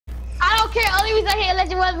don't care. Only reason I hate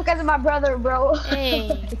Legend was because of my brother, bro. Hey.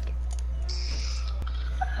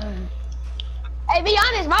 Hey, be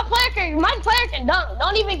honest. My player can dunk.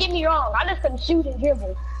 Don't even get me wrong. I just can shoot and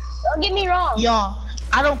dribble. Don't get me wrong. Yo,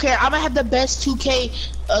 I don't care. I'm gonna have the best 2K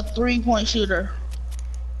 3-point shooter.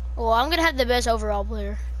 Well, I'm gonna have the best overall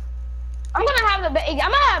player. I'm gonna have the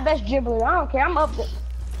best dribbler. I don't care. I'm up there.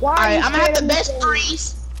 Alright, I'm gonna have the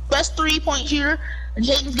best 3-point shooter.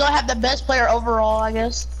 Jaden's gonna have the best player overall, I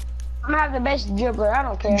guess. I'm gonna have the best dribbler. I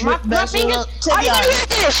don't care. My Best fingers. Are you gonna hear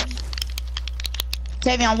this?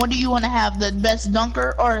 Tavion, what do you want to have? The best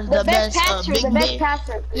dunker or The best passer. big The best man?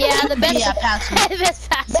 passer. Yeah, the best. Yeah, passer. Best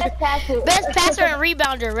passer. Best passer. Best passer and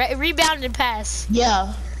rebounder. Rebound and pass.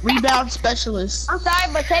 Yeah, rebound specialist. I'm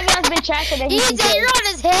sorry, but Tavion's been trashing that. EJ, you're on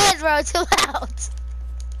his head, bro. Chill out.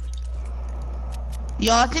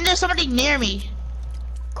 Yo, I think there's somebody near me.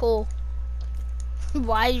 Cool.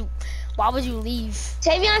 Why would you leave?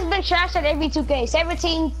 Tavion's been trashed at every 2K.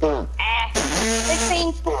 17, ass.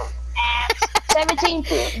 16, ass.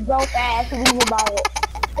 17, broke ass. Leave about it.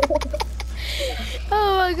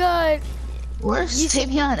 Oh my god. Where's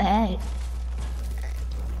Tavion at?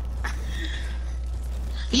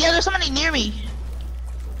 Yeah, there's somebody near me.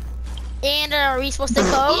 And are we supposed to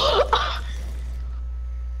go?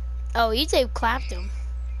 Oh, EJ clapped him.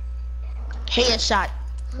 Headshot.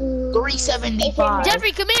 375.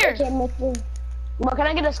 Jeffrey, come here. Bro, can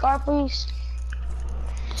I get a scar, please?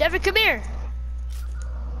 Jeffrey, come here.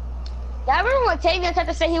 I remember when Tavion tried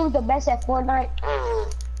to say he was the best at Fortnite.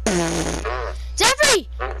 Jeffrey!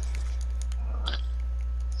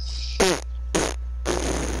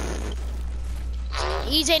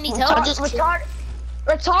 EJ needs help.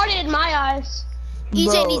 Retarded in my eyes. EJ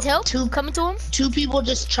Bro, needs help. Coming to him. 2 people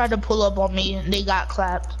just tried to pull up on me and they got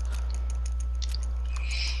clapped.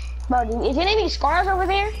 Bro, is there any scars over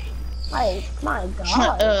there? Like, my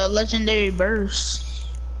god. Legendary burst.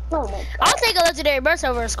 Oh my god. I'll take a legendary burst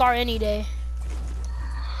over a scar any day.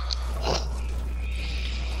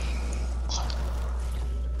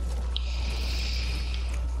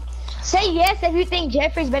 Say yes if you think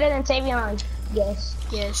Jeffrey's better than Tavion. Yes.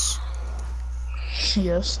 Yes.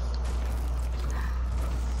 Yes.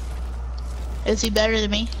 Is he better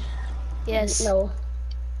than me? Yes. No.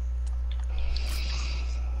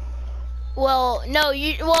 Well, no,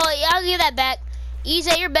 I'll give that back.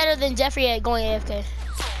 EJ, you're better than Jeffrey at going AFK.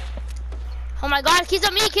 Oh my god, kids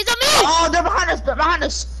on me, kids on me! Oh, they're behind us, they're behind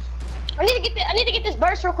us. I need to get this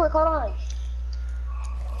burst real quick, hold on.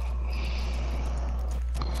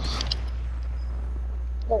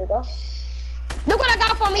 There we go. Look what I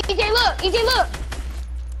got for me, EJ, look, EJ, look.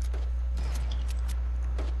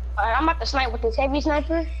 Alright, I'm about to snipe with this heavy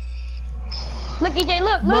sniper. Look, EJ,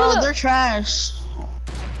 look, Bro, look. they're trash.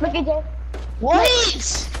 Look, EJ.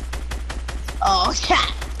 Wait! Oh, yeah.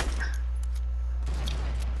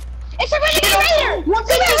 It's a Renegade Raider! Come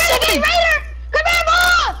here, Renegade Raider! Come here,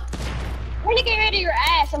 boss! Renegade Raider, your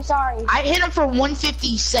ass, I'm sorry. I hit him for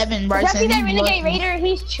 157, Bryson. Did you see that Renegade Raider?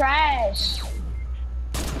 He's trash.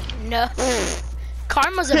 No.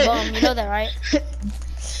 Karma's a bum, you know that, right?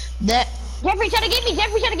 That. Jeffrey, try to get me,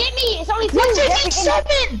 Jeffrey, try to get me! It's only 2!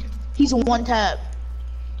 157! He's a 1-tap.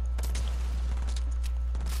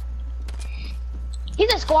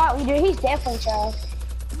 He's a squad leader, he's definitely trash.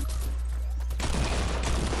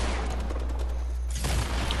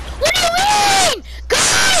 What do you mean?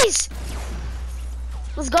 Guys!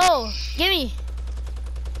 Let's go. Gimme.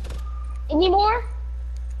 Any more?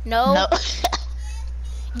 No. No.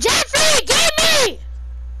 Jeffrey, give me!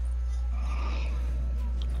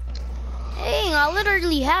 Dang, I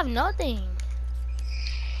literally have nothing.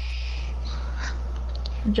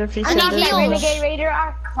 Jeffrey I said need that that. Renegade Raider,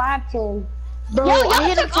 I clapped him. Bro, Yo, I y'all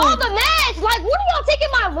hit him took for... all the match! Like, what are y'all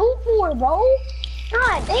taking my loot for, bro?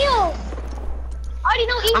 God damn. I already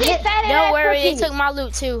know EJ fat ass. Don't worry, they cookie. took my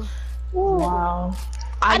loot too. Wow.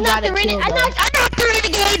 I knocked the Renegade, I knocked the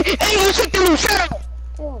Renegade, and you took the loot, shut up.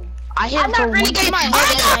 I hit him for Renegade,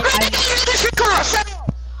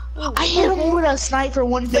 I hit him with a snipe for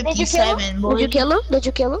 157, boy. Did you kill him? Did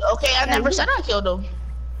you kill him? Okay, I never said I killed him.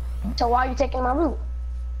 So why are you taking my loot?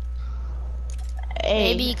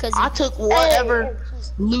 Hey, Maybe because I took whatever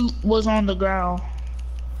loot was on the ground.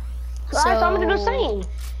 So I'm gonna do the same.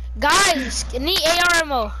 Guys, I need AR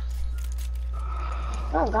ammo.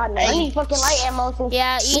 Oh god, no. I need fucking light ammo.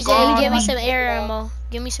 Yeah, EJ, give me some air ammo.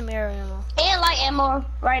 Give me some air ammo. And light ammo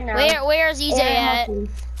right now. Where's EJ at?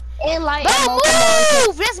 And light Bro, ammo.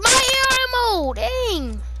 move! That's my AR ammo!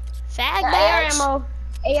 Dang! Fag AR bags. ammo.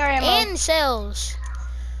 AR ammo. And shells.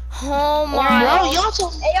 Oh my. Bro,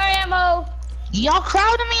 AR ammo. y'all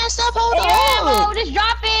crowding me and stuff. Hold AR ammo. on. Just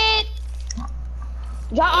drop it.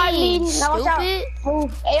 Drop I Hey, need. Now watch out. stupid.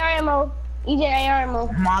 Move. AR ammo. EJ AR ammo.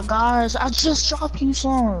 Oh my gosh, I just dropped you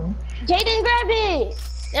some. Jaden, grab it.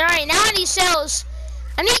 Alright, now I need shells.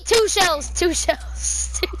 I need 2 shells. 2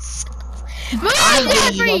 shells. 2 shells. Move, I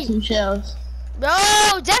gave you Jeffrey! 2 shells. Bro,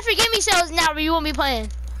 Jeffrey, give me shells now, or you won't be playing.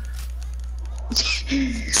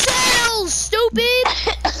 Shells, stupid!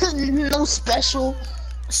 No special.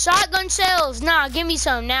 Shotgun shells. Nah, give me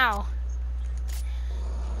some now.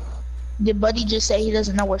 Did Buddy just say he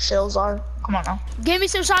doesn't know where shells are? Come on now. Give me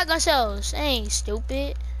some shotgun shells. Ain't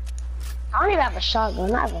stupid. I don't even have a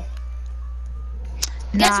shotgun, neither.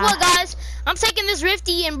 Guess Nah. what, guys? I'm taking this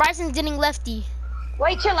Rifty and Bryson's getting Lefty.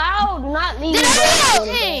 Wait, chill out. Do not leave Get me. out!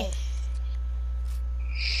 bro. Hey.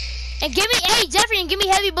 And give me, hey, Jeffrey, and give me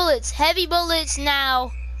heavy bullets. Heavy bullets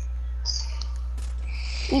now.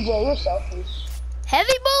 EJ, you're selfish. Heavy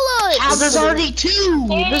bullets! Oh, there's already 2.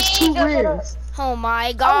 There's 2 ribs. Oh my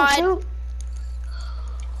Oh, god. shoot.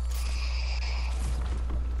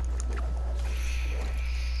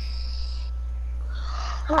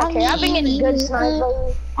 Okay, I've been getting good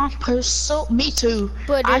sniper. Me too.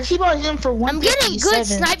 Brother. I keep on hitting for I'm getting good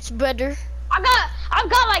 157. snipes, brother. I've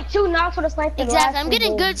got like 2 knocks for the sniper. Exactly, I'm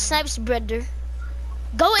getting good snipes, brother.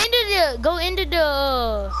 Go into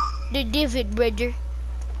the divot, brother.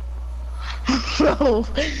 Bro,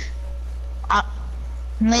 I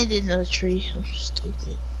landed in a tree. I'm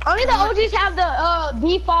stupid. Only the OGs have the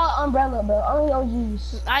default umbrella, bro. Only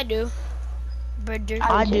OGs. I do, brother.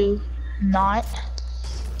 I do not.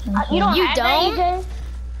 You don't You have don't? that, EJ?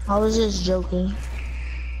 I was just joking.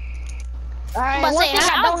 Alright, I was one saying, thing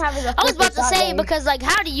I I don't have is a was about to freaking say shotgun. because like,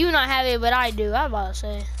 how do you not have it, but I do? I was about to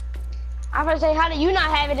say. I'm gonna say, how do you not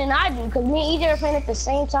have it and I do? Because me and EJ are playing at the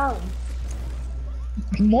same time.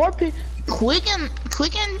 More people, Quick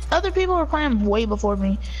and other people were playing way before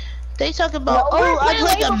me. They talk about, No, we oh, were I playing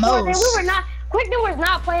played way the before them. most. We were not. Quickden was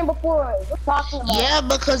not playing before us. We're talking about. Yeah,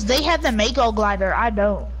 because they had the Mako glider. I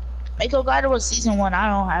don't. Mako glider was season 1. I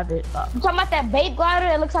don't have it. You talking about that bait glider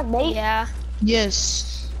that looks like bait? Yeah.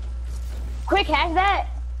 Yes. Quick has that.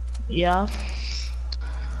 Yeah.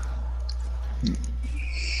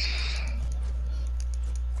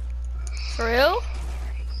 For real?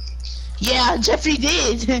 Yeah, Jeffrey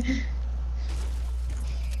did.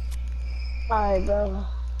 Alright, bro.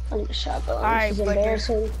 I need a shotgun. Alright, This is brother.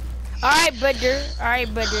 embarrassing. Alright, brother.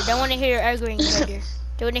 Alright, brother. Don't want to hear your arguing, brother.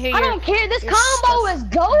 Don't want to hear I your. don't care. This your combo stuff, is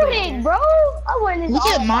goaded, brother. bro. I wouldn't. Look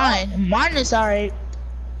at mine. Mine is alright.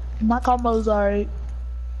 My combo's alright.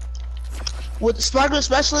 With the Sparkler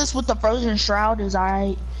Specialist with the Frozen Shroud is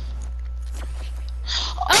alright.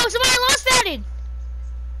 Oh, somebody launch padded.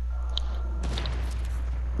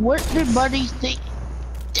 What did Buddy think?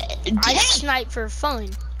 I Dang! snipe for fun.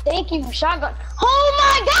 Thank you for shotgun. Oh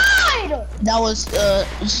my god! That was Oh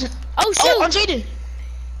shoot! oh, I'm Jaden.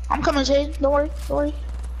 I'm coming, Jaden. Don't worry, don't worry.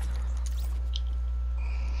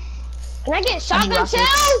 Can I get I need shotgun rockets.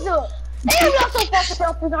 shells? Damn, y'all so fucking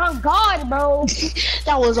selfish. Oh god, bro.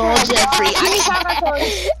 That was all Jeffrey. Give me shotgun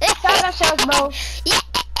shells. Shotgun shells, bro.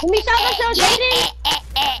 Give me shotgun shells, Jaden.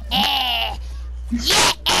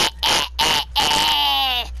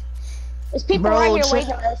 There's people Bro, right here Jeff-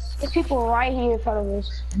 waiting on us. There's people right here in front of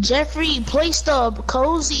us. Jeffrey, place the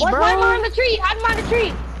cozy, What's bro. hide behind the tree? Hide behind the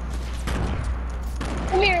tree.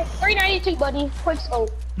 Come here. 392, buddy. Quick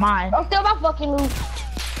scope. Mine. Don't steal my fucking loot.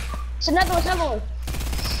 It's another one, it's another one.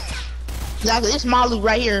 Exactly. It's my loot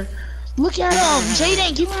right here. Look at him.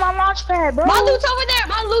 Jaden, give me my launch pad, bro. My loot's over there.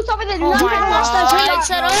 My loot's over there. Oh None my of that god! stuff.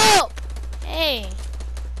 Shut up! Hey,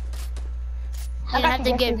 I I didn't got have you, to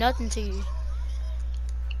Jeffrey. give nothing to you.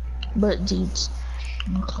 But dudes.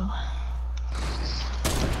 Okay.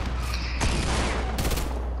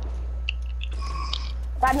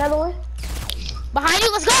 Got another one. Behind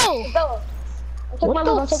you, let's go! Go. Take What my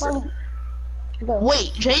the loot. Take my loot. Go.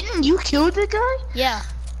 Wait, Jaden, you killed the guy? Yeah,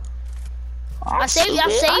 I'm I saved you. I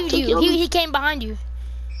stupid. saved took you. your- He came behind you.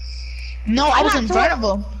 No, I was in knocked front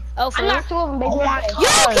of him. Oh, for I real? knocked 2 of them, baby. Oh my Let's god. Yo,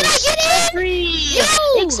 can I get in? Jeffrey.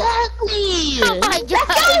 Yo! Exactly. Oh my go. god!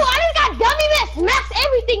 I just got dummy max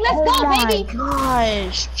everything. Let's Oh go, my baby.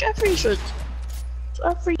 gosh. Jeffrey should.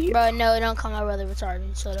 Jeffrey. Bro, no, don't call my brother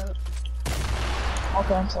retarded. Shut up.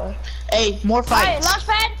 Okay, I'm sorry. Hey, more Alright, fights. launch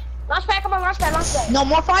pad. Launch pad. Come on, launch pad. Launch pad. No,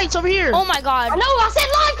 more fights over here. Oh my god! I know. I said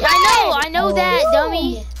launch pad. I know Oh. that, Woo.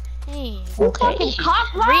 dummy. Hey, You Okay. fucking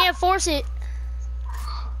cock block. reinforce it.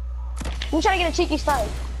 I'm trying to get a cheeky snipe.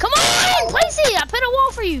 Come on, place it. I put a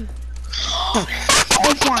wall for you. Oh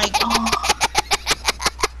my god.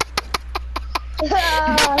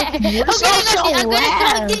 You're I'm so getting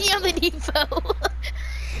loud. on the depot.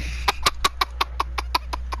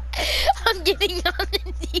 I'm getting on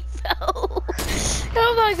the depot.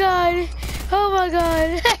 Oh my god. Oh my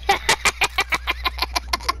god.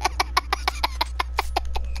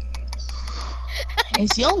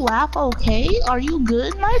 Is your laugh okay? Are you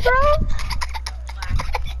good, my bro?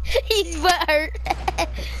 He's butthurt.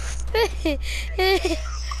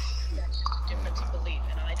 Difference of belief,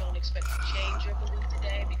 and I don't expect to change your belief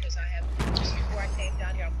today because I have just before I came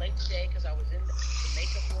down here, I'm late today because I was in the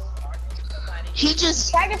makeup room. He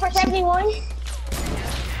just. Target for 71. I'm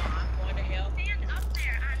going to help. Stand up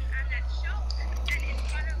there on that shelf and in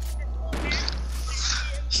front of this whole man.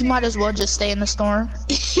 He might as well just stay in the storm.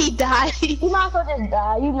 He died. You might as well just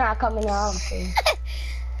die. You're not coming out.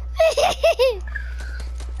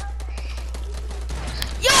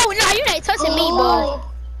 Yo, no, you're not touching me, bro.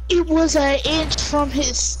 It was an inch from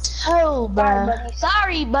his toe, Sorry, bro. buddy.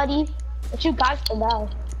 Sorry, buddy. But you got to die.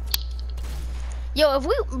 Yo, if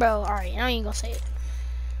we, bro, alright, I ain't gonna say it.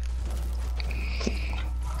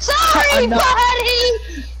 Sorry, know.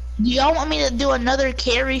 buddy. Do y'all want me to do another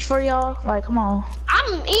carry for y'all? Like, come on.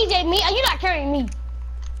 I'm EJ. Me. You're not carrying me.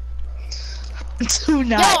 Do Yo,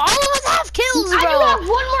 not. all of us have kills, I bro. do have one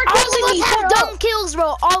more kill All of than us you. have shut dumb up. kills,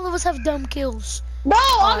 bro. All of us have dumb kills. Bro,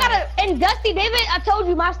 I got a and Dusty David. I told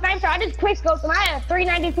you my sniper. I just quick scoped him. I had a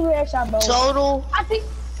 392 headshot, bro. Total I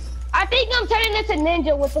think I'm turning into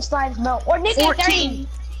Ninja with the slides belt or Nick 14. 30.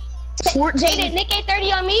 14. Jaden, Nick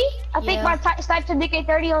A30 on me. I think Yeah. my sniper to Nick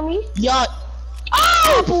A30 on me. Y'all.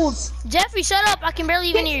 Oh! Apples. Jeffrey, shut up. I can barely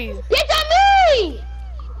even hear you. Get to me!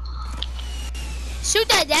 Shoot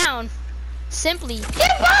that down. Simply.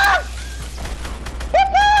 Get back!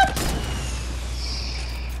 Get back!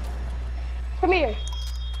 Come here.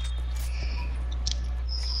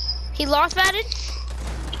 He lost batted.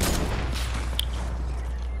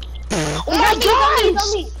 Oh my It's on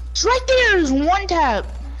gosh. me. It's right there. There's one tap.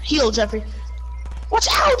 Heal, Jeffrey. Watch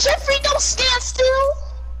out, Jeffrey. Don't stand still.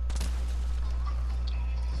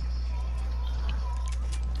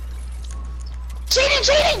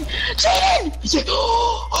 Jaden!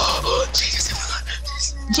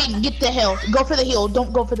 Jaden, get the hell. Go for the heal.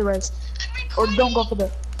 Don't go for the res. Or don't go for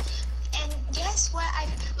the. And guess what?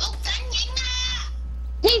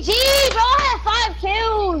 GG, bro. I had 5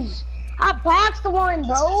 kills. I boxed the one,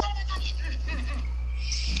 bro.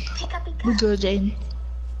 We're good, Jaden.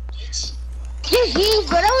 GG,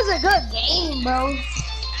 bro. That was a good game, bro.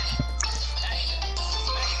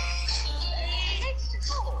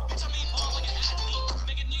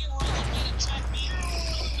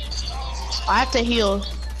 I have to heal.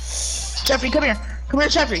 Jeffrey, come here. Come here,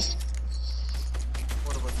 Jeffrey.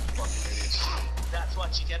 What a bunch of fucking idiots. That's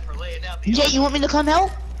what you get for laying down the Jay, you want me to come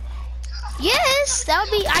help? Yes, that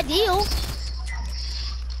would be ideal.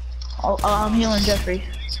 Oh, I'm healing Jeffrey.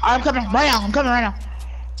 I'm coming right now. I'm coming right now.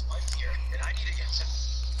 life here, and I need to get some.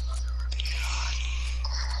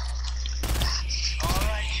 All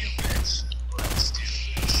right, you bitch. Let's do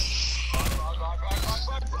this.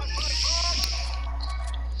 Run.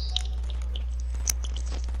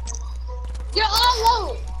 You're all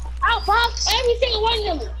low. I'll box every single one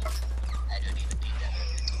of them. I didn't even need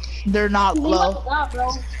that. They're not You low. must stop,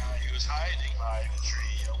 bro. Guy who's hiding behind the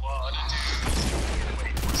tree. I wanna do.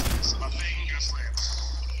 Wait, what's this? My finger slipped.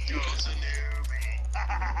 Goes a newbie.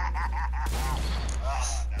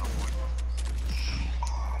 Now what?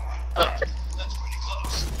 That's pretty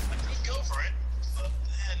close. I could go for it, but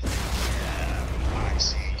then I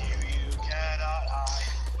see you cannot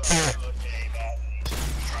hide. But good game at least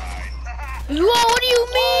you tried. Whoa, what do you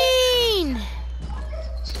mean?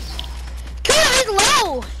 Come on, he's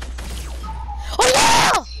low. Oh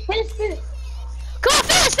yeah! Finish. Come on,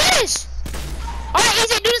 finish! Alright,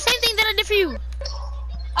 AJ, do the same thing that I did for you.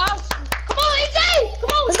 Come on, AJ! Come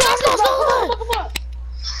on, Let's go, let's go, let's go.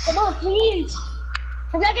 Come on, please.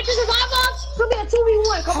 If I get to the live box, it's gonna be a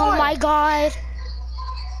 2v1. Come Oh on. my god.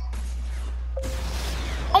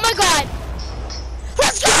 Oh my god.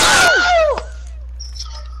 Let's go!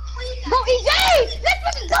 Go, EJ! Let's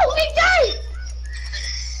fucking go, EJ!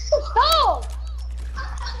 Let's go!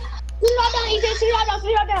 Shoot it all down, EJ. Shoot it all down. Shoot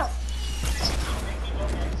it all down.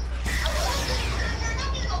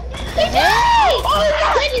 EJ!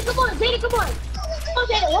 Jaden, come on. Jaden, come on. Come on,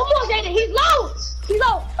 Jaden. One more, Jaden. He's low. He's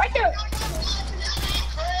low. Right there.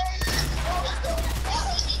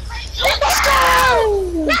 Let's go!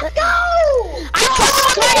 Let's go! I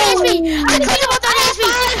clutched him on 30 HP! I clutched him on 30 HP!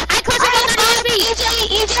 I clutched him on 30 HP!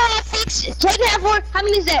 EJ had 6. Jaden had 4. How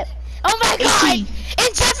many is that? Oh my god! 18. And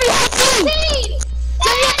Jeffrey had 2!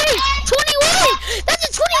 Jeffrey had 3! 21! That's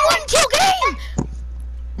a 21 kill game!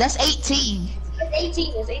 That's 18. It's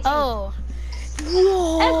 18. It's 18. Oh. Let's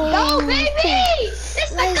go, baby! This is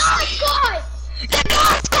the God squad!